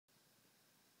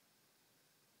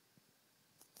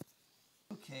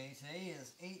Okay, today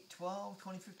is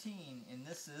 8/12/2015, and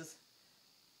this is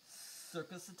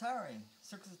Circus Atari.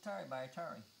 Circus Atari by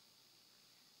Atari.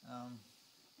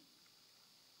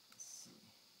 Let's see.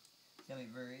 See how many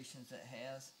variations it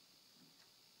has.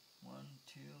 1,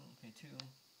 2, okay, 2,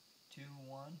 2,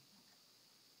 1,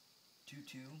 2,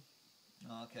 2.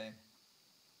 Okay.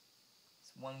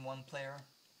 It's 1 player.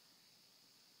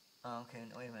 Okay,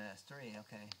 wait a minute, that's 3,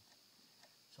 okay.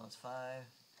 So it's 5.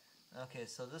 Okay,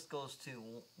 so this goes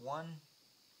to 1.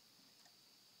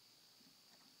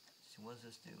 Let's see, what does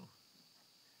this do?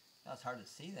 Now it's hard to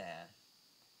see that.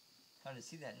 Hard to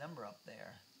see that number up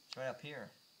there. It's right up here.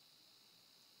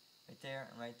 Right there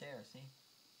and right there, see?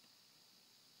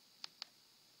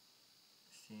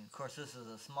 See, of course this is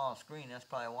a small screen, that's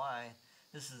probably why.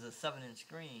 This is a 7-inch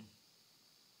screen.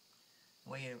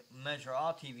 The way you measure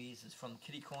all TVs is from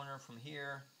kitty corner from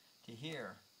here to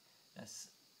here. That's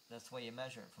the way you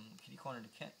measure it, from kitty corner to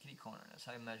kitty corner. That's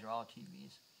how you measure all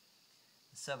TVs.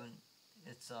 It's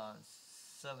a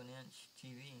 7-inch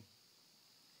TV.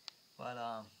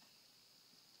 But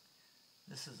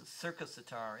this is a Circus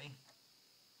Atari.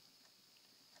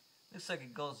 Looks like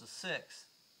it goes to 6,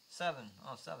 7,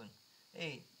 oh 7,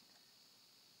 8.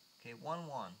 Okay, 1,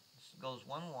 1. This goes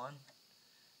 1, 1.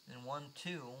 Then 1,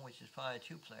 2, which is probably a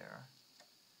 2-player.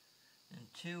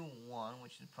 And 2, 1,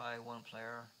 which is probably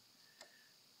 1-player.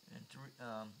 And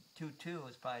 2, 2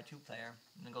 is probably a 2-player.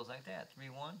 And it goes like that. 3,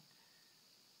 1.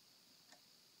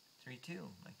 3,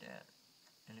 2, like that.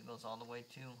 And it goes all the way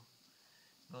to,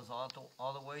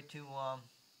 all the way to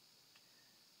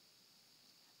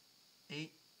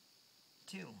 8,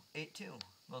 2. 8, 2.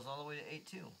 Goes all the way to 8,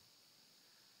 2.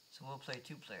 So we'll play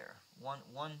 2-player.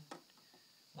 1,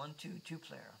 2,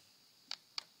 2-player.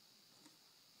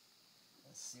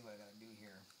 Let's see what I gotta do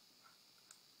here.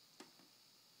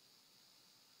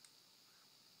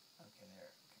 Okay,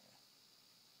 there. Okay.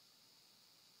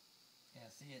 Yeah,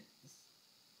 see it. This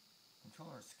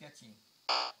controller is sketchy.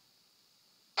 Oh,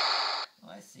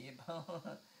 I see it.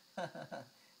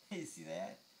 You see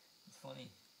that? It's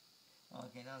funny.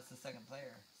 Okay, now it's the second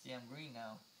player. See, I'm green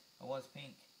now. I was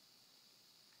pink.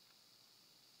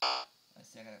 I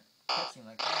see. I gotta catch him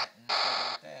like that, and it's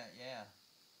like that. Yeah.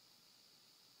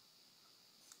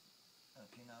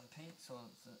 Okay, now I'm pink, so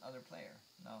it's the other player.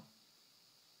 No.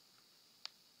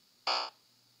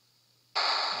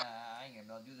 I ain't gonna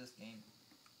be able to do this game.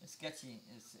 It's sketchy.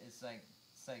 It's like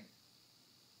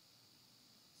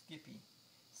Skippy.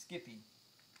 Skippy.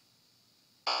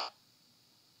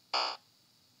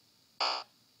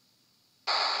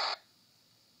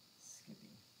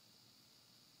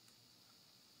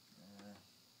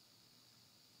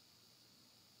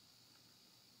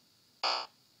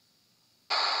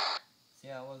 See,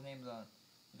 I wasn't able to.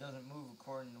 It doesn't move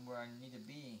according to where I need to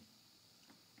be.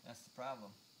 That's the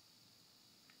problem.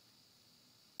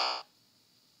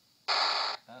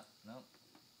 Oh, nope.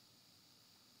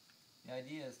 The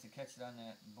idea is to catch it on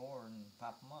that board and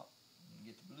pop them up and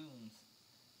get the balloons.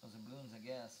 Those are balloons, I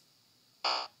guess.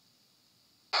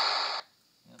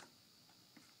 Yep.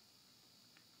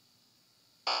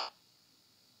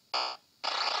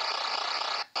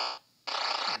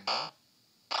 There we go.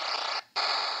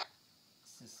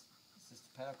 It's just the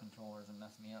pedal controllers that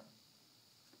mess me up.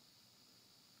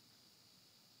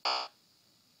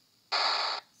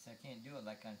 See, I can't do it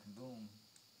like on Kaboom.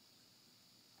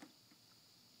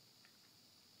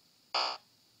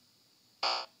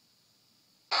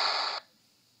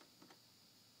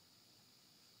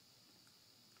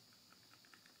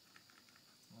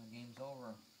 Well, game's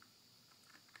over.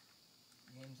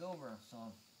 Game's over.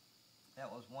 So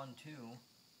that was 1, 2.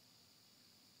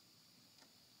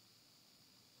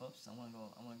 Oops, I'm gonna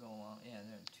go, yeah,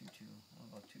 there, 2, 2. I'm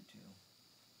gonna go 2, 2.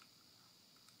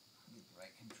 Get the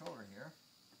right controller here.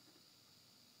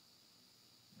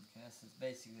 Okay, this is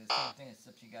basically the same thing,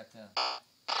 except you got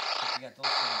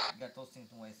those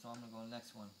things away. So I'm gonna go to the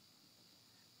next one.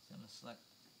 So I'm gonna select,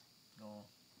 go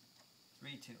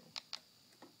 3, 2.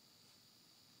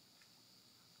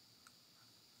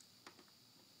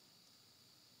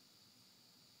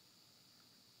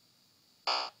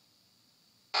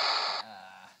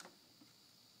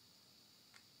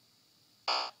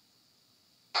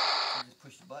 You just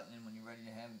push the button in when you're ready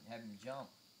to have him jump.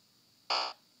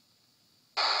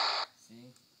 See,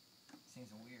 these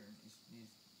things are weird.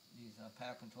 These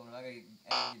paddle controllers. I gotta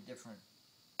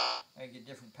get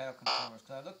different paddle controllers,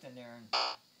 because I looked in there and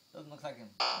it doesn't look like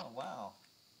them. Oh wow.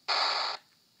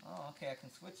 Oh, okay. I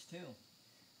can switch too.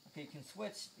 Okay, you can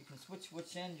switch. You can switch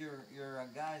which end your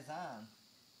guy's on.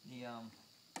 The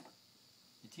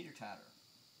teeter-totter.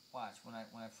 Watch, when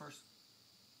I first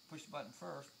push the button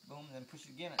first, boom, then push it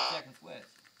again, see, I can switch.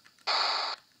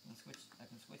 I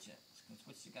can switch it. I can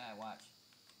switch the guy. Watch.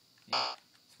 See?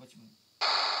 Switch him.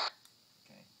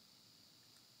 Okay.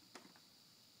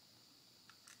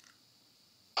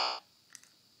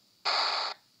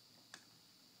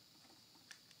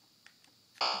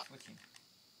 Switching.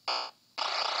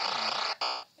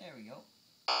 There we go.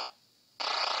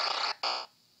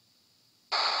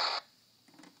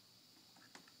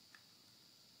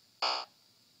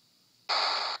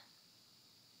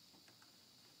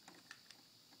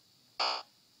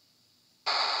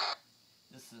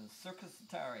 This is Circus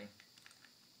Atari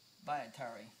by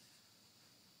Atari.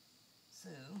 So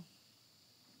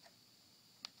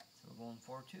we're going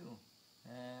 4-2.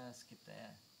 Skip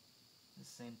that. The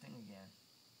same thing again,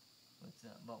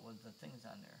 but with the things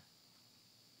on there.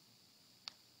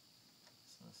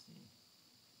 So let's see.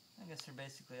 I guess they're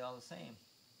basically all the same.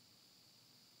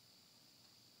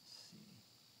 Let's see.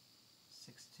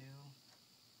 6-2.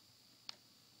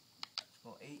 Let's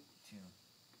go 8-2.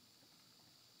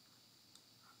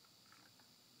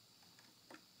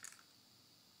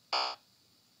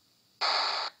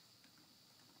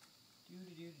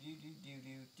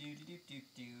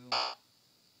 Do.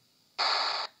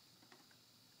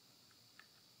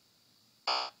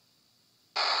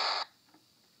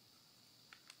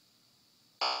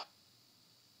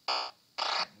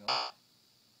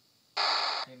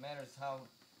 It matters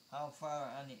how far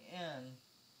on the end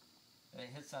it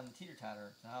hits on the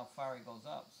teeter-totter to how far he goes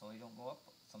up, so he don't go up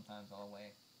sometimes all the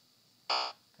way.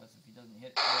 Because if he doesn't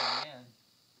hit right at the end,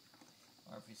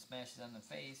 or if he smashes on his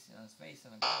face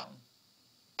on the ground,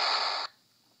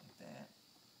 like that.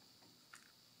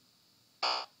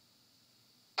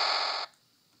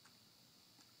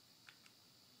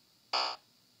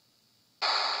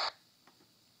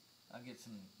 I'll get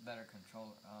some better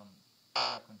controllers.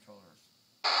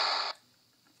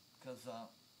 Because,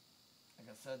 like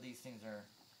I said, these things are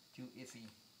too iffy.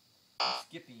 They're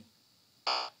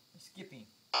skippy.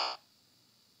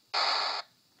 I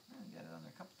got it on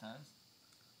there a couple times.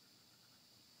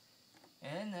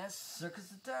 And that's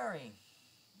Circus Atari,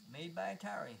 made by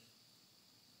Atari.